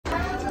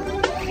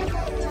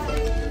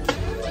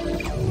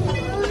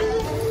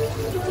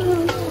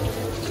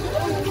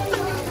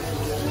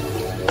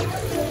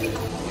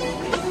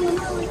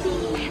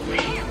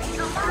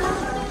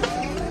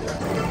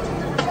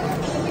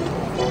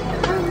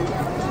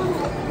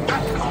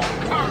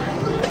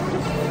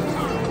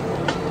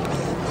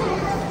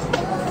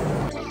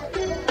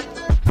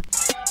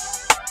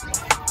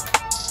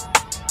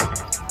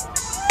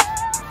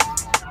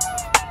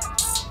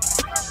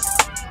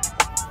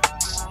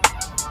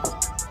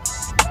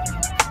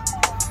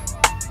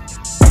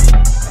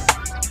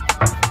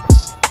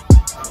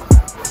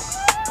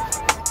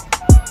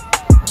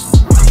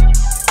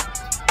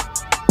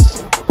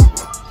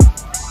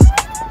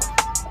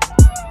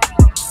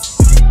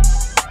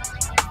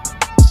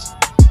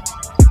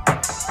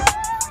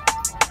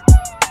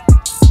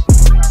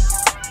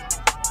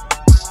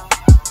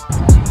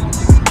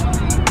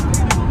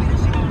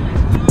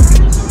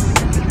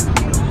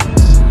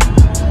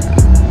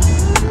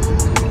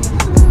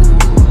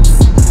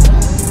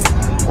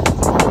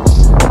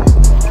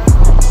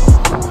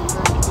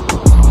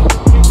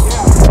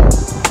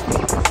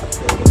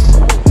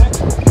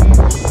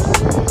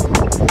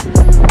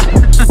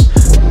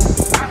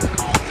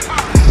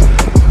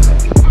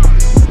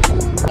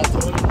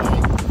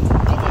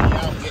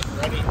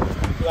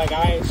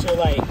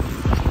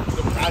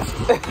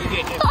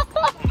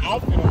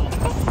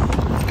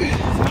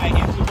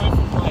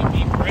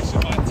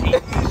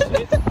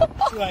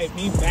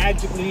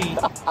strategically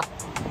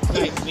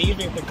like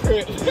leaving the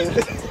crib.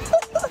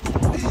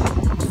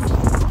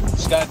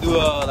 Just gotta do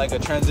like a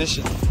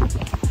transition.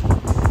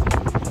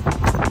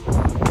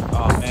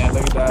 Oh man,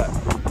 look at that.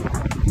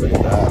 Look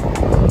at that.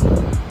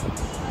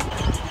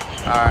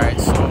 Alright,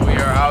 so we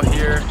are out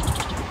here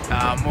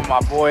with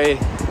my boy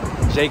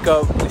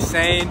Jacob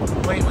Hussein.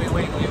 Wait.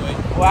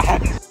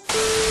 What?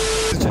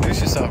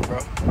 Introduce yourself, bro.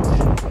 No,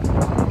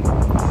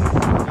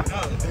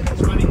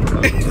 that's funny.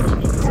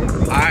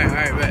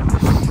 Alright, bet.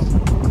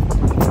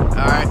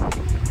 Alright,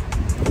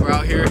 we're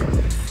out here.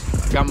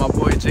 I got my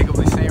boy Jacob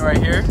Hussein right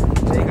here.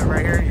 Jacob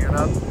right here, you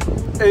know.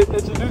 Hey,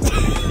 introduce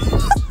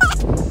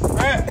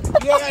Man,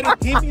 you gotta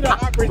give me the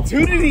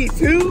opportunity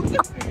to.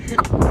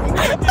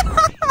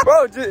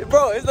 Bro,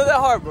 it's not that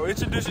hard, bro.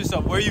 Introduce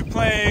yourself. Where are you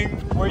playing?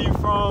 Where are you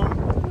from?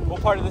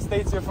 What part of the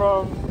states you're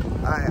from?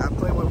 I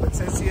play with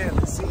Potencia and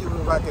Lucy.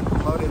 We're about to get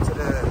promoted to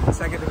the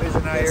second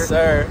division out here. Yes,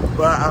 sir.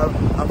 But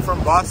I'm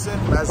from Boston,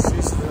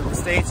 Massachusetts, in the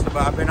States. But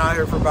I've been out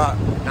here for about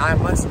 9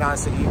 months now,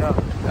 so you know.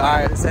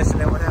 Alright. The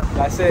session in with him.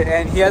 That's it.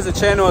 And he has a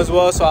channel as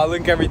well, so I'll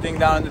link everything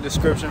down in the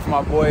description for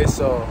my boys.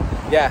 So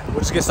yeah,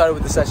 we'll just get started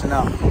with the session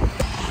now.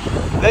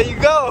 There you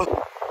go.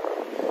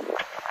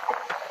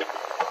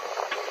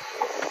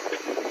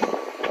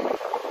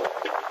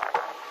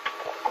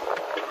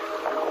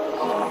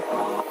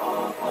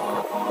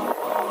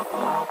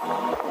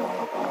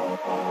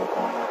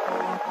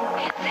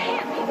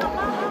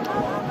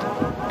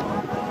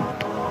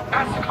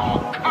 That's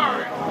called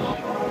courage.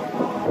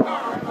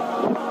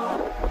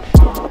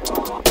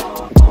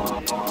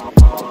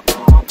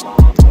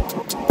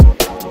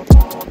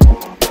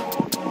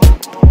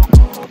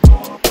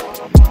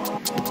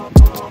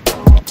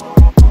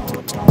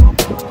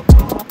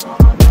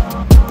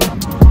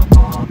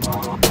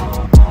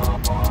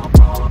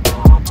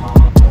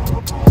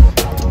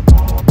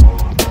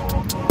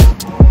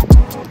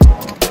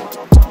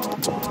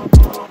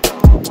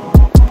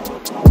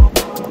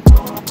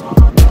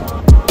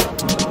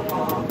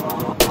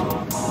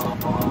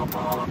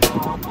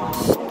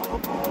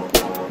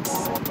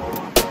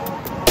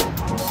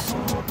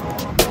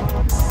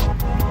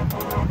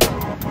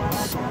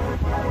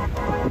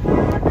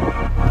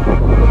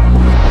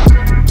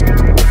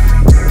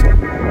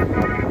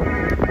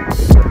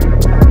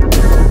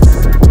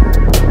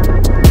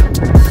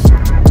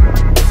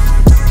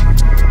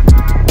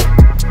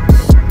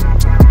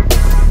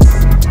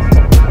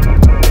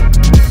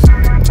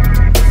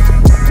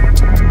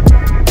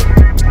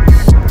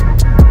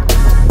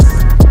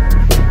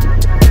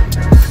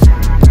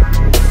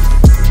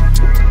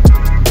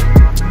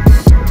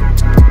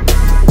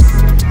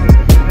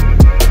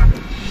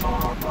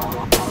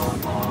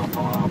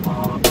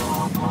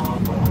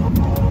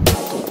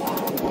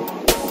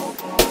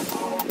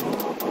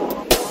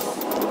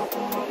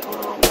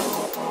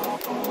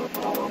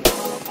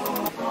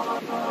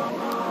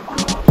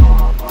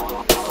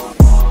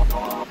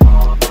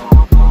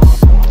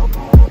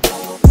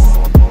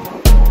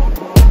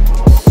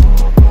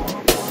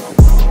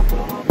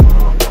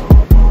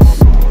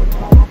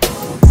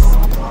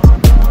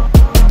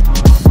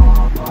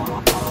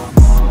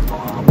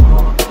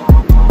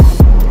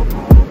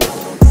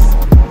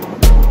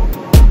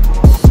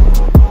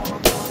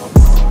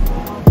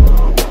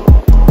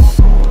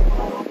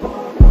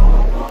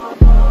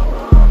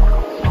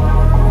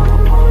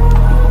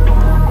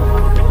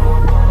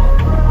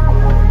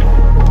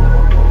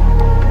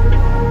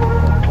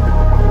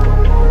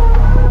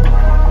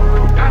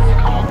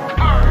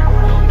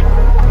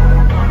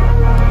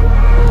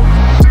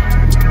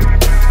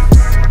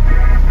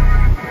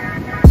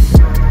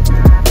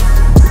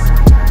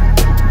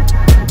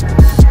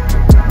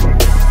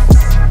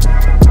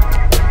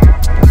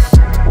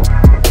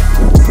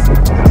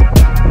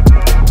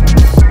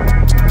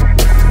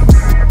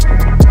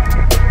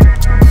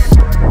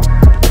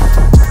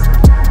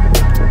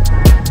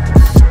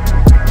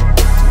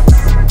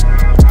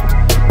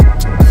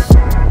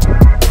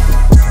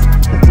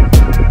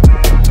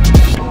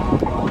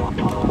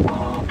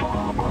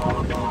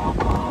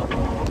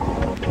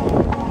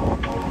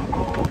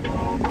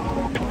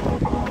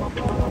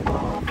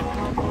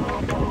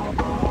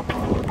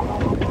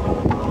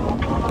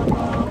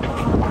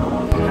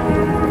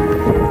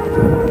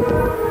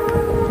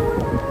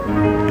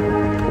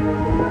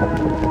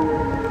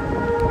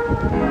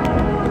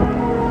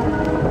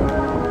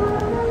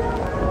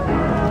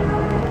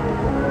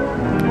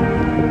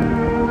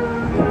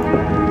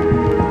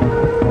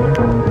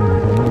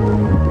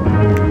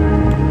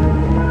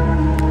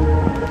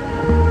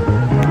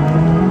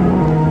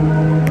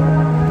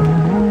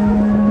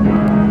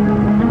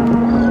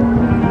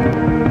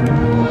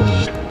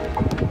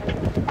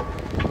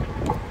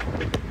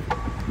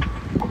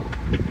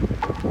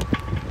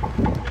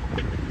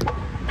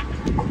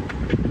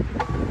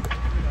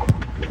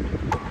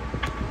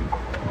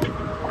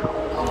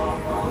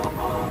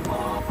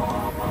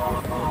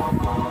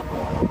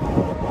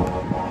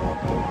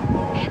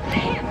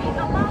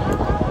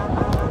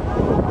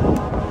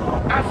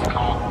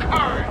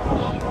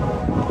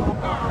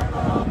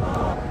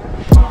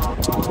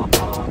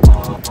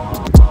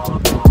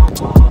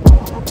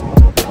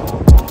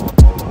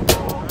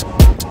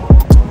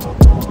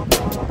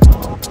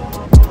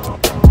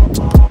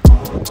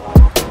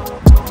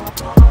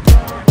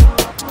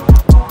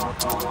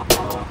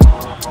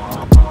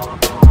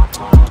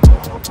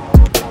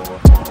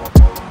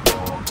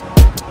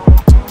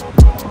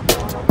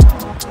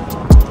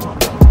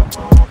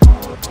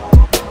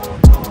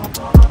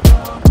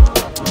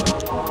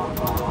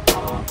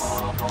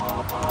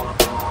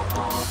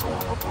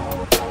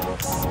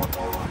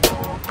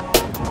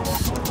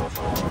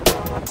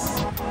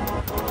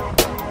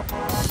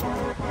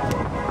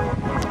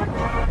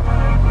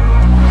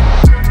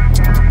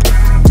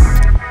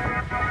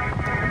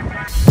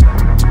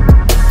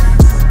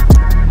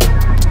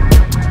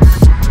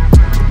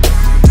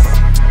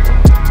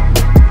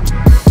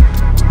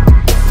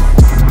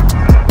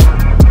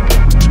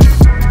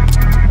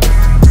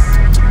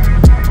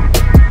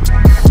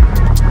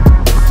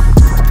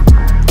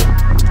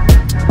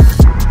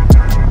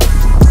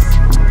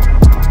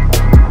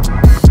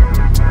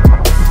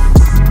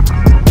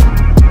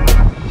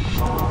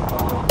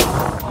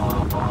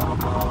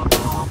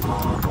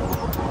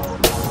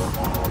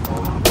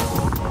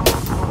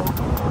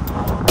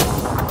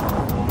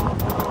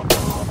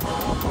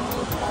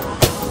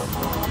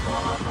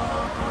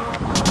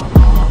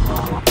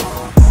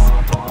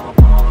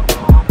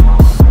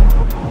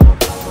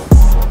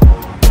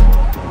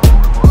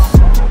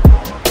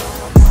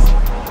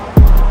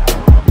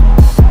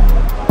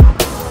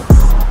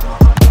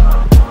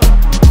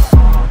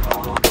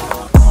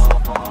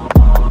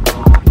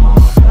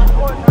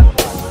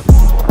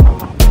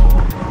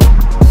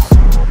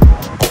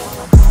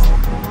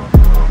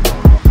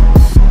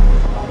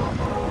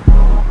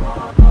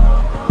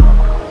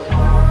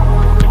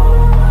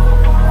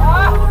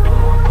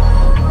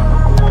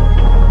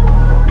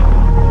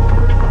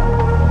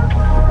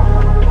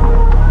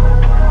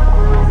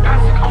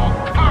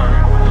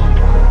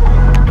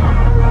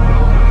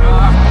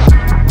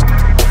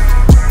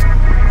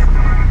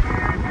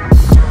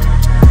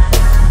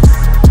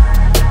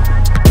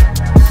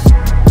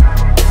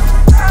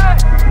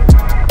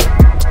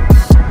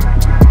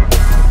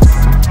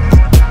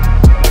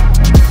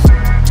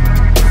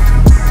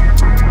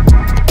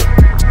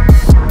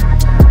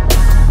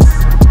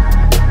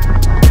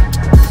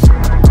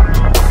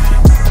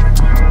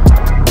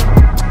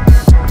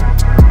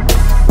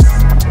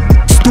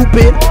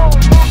 stupid.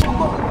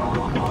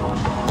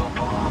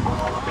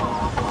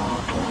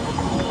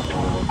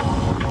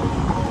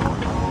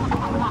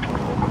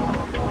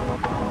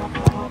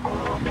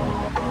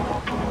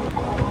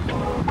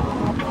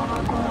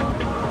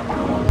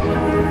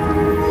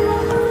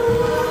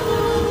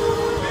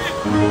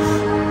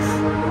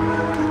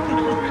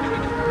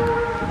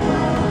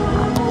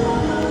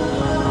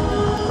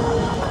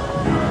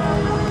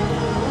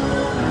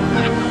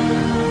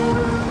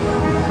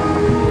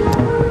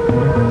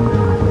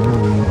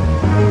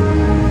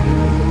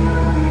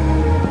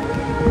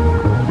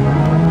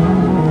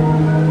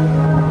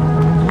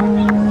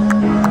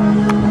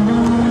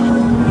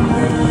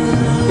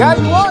 Yeah,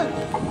 you won!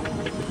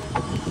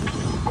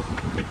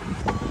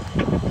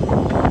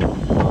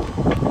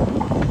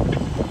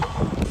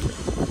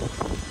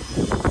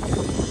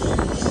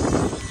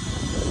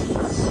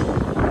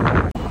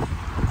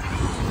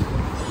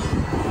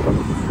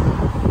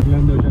 Ya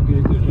que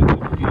este reto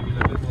que la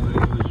Red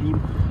del Sur,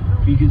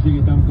 fíjese que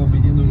están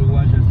compitiendo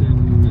uruguayas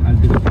en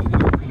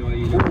alteración que lo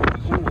hay la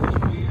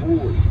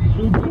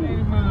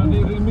Suprema de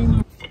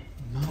Remeno.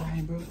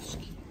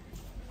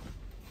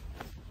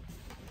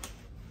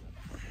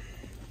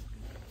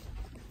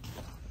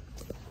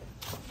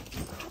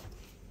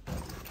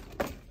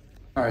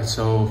 Alright,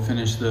 so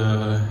finished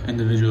the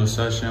individual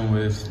session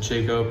with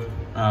Jacob.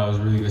 It was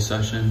a really good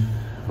session,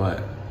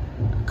 but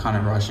kind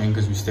of rushing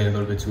because we stayed a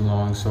little bit too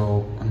long.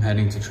 So I'm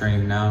heading to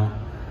training now.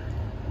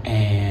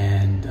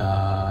 And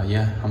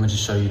yeah, I'm gonna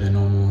just show you the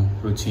normal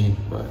routine,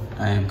 but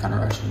I am kind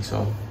of rushing,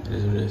 so it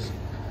is what it is.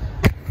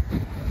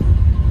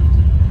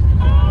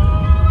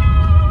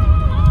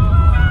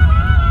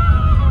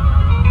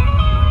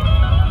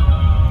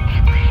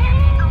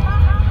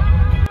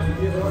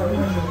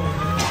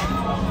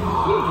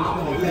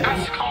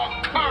 That's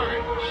called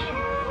courage.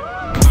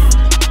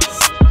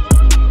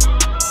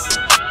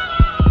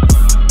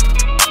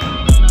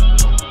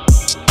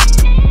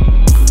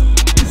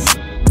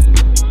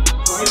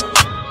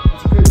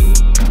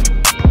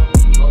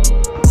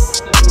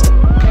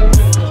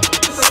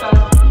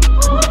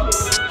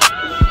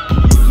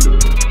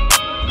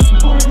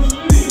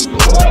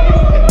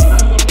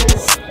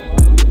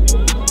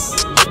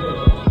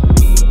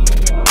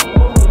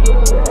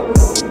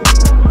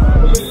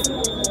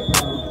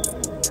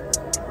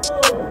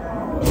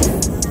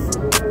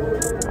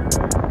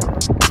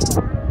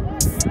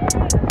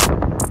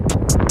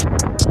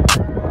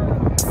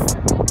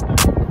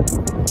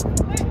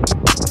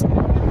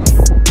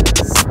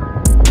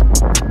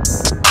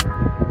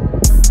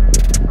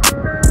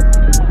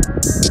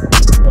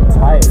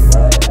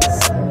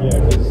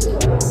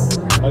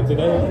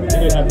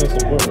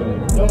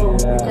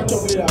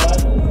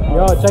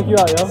 Yo, check you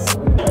out, yo.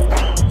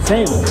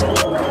 Same,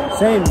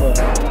 bro.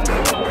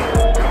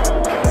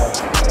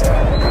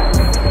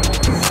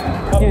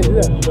 Can't do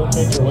that. You don't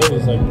make your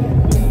waves like.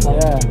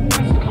 Yeah.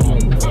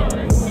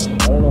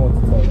 I don't know what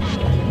to tell you.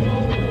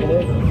 The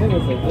thing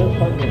is, like, they're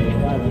parking in the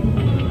sky, man.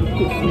 You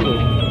can see it.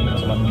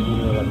 So like you do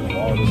like a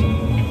wall or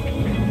something.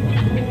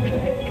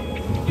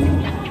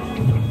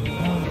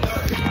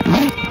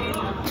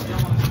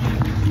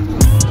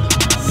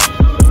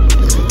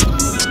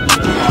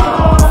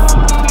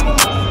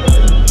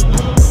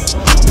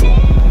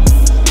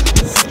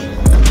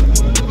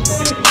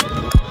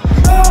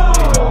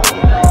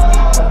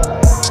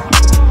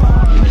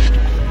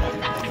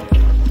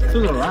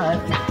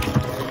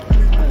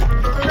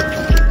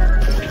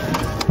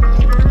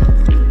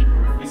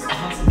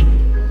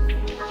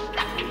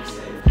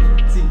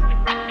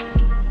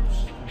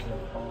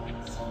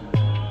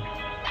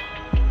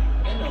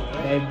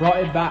 They brought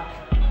it back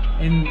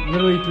in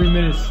literally 3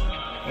 minutes.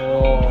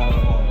 Oh.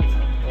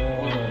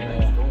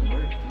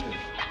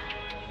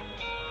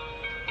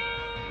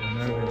 I'm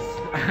nervous.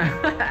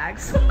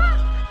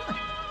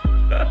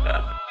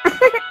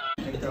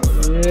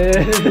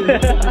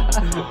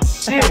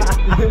 Shit.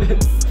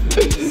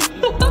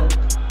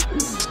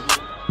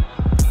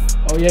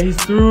 Oh yeah, he's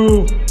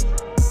through.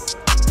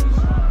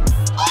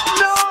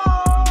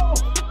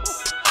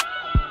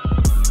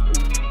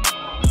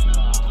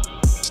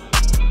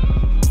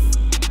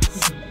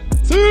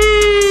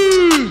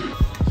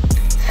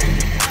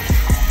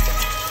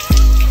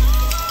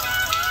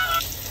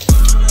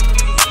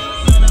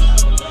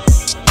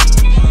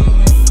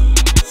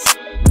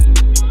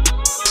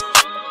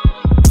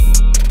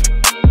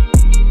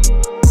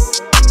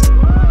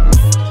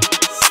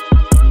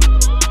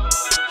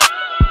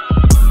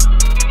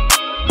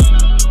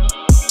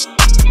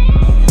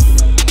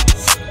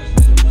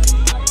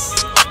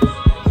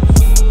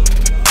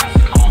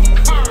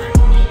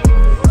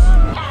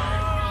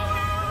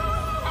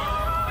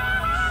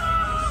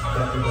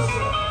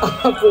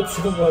 I put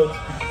too much.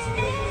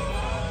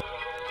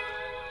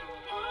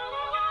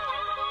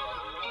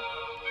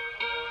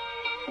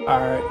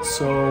 Alright,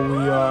 so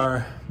we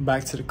are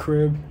back to the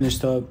crib.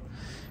 Finished up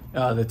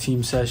the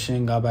team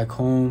session, got back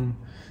home,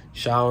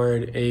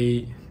 showered,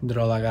 ate, did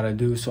all I gotta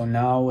do. So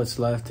now what's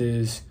left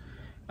is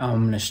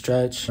I'm gonna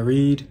stretch,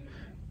 read,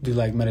 do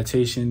like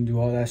meditation, do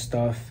all that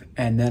stuff.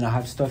 And then I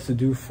have stuff to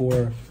do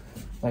for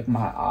like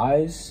my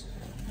eyes.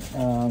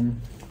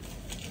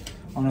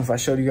 I don't know if I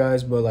showed you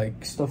guys, but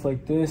like stuff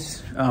like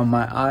this,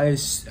 my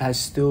eyes has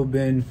still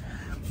been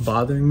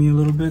bothering me a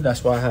little bit.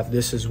 That's why I have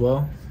this as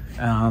well.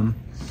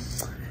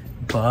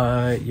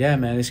 But yeah,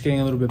 man, it's getting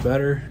a little bit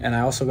better. And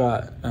I also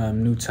got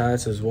new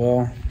tats as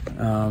well.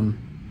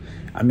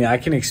 I mean, I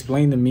can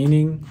explain the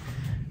meaning,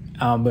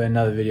 but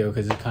another video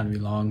because it kind of be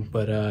long.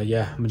 But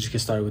yeah, I'm gonna just get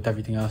started with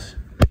everything else.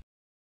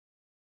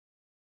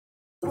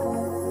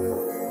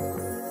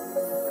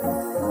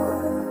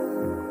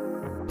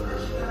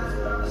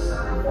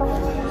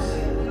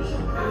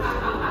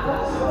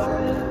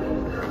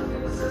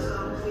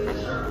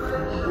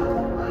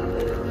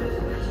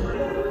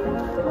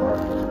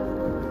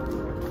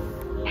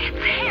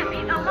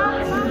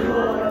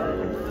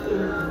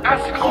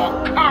 That's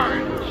called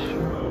courage.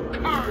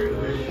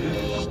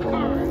 Courage.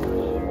 Courage.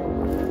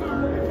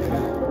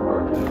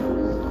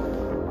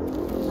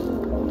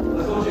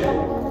 Let's go, Jay.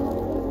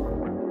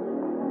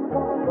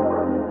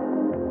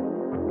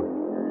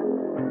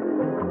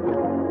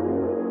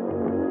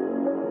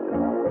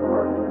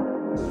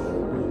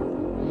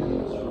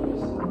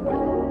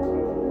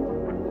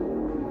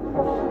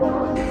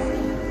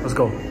 Let's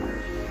go.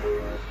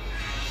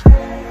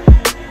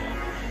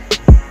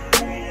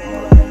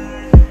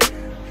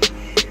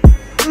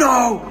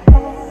 No!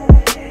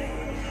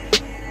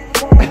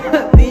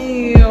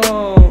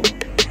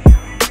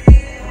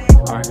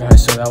 Alright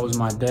guys, so that was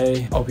my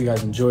day. Hope you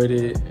guys enjoyed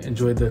it.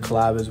 Enjoyed the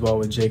collab as well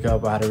with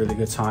Jacob. I had a really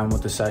good time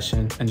with the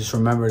session. And just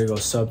remember to go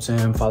sub to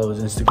him, follow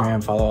his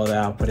Instagram, follow all that.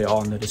 I'll put it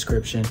all in the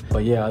description.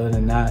 But yeah, other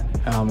than that,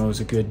 it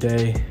was a good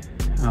day.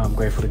 I'm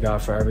grateful to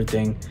God for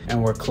everything,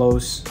 and we're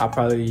close. I'll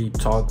probably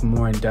talk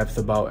more in depth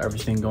about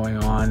everything going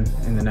on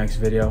in the next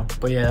video.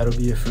 But yeah, that'll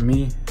be it for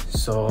me.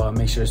 So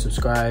make sure to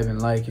subscribe and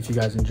like if you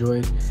guys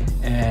enjoyed,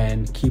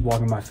 and keep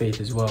walking by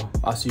faith as well.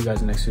 I'll see you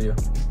guys in the next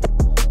video.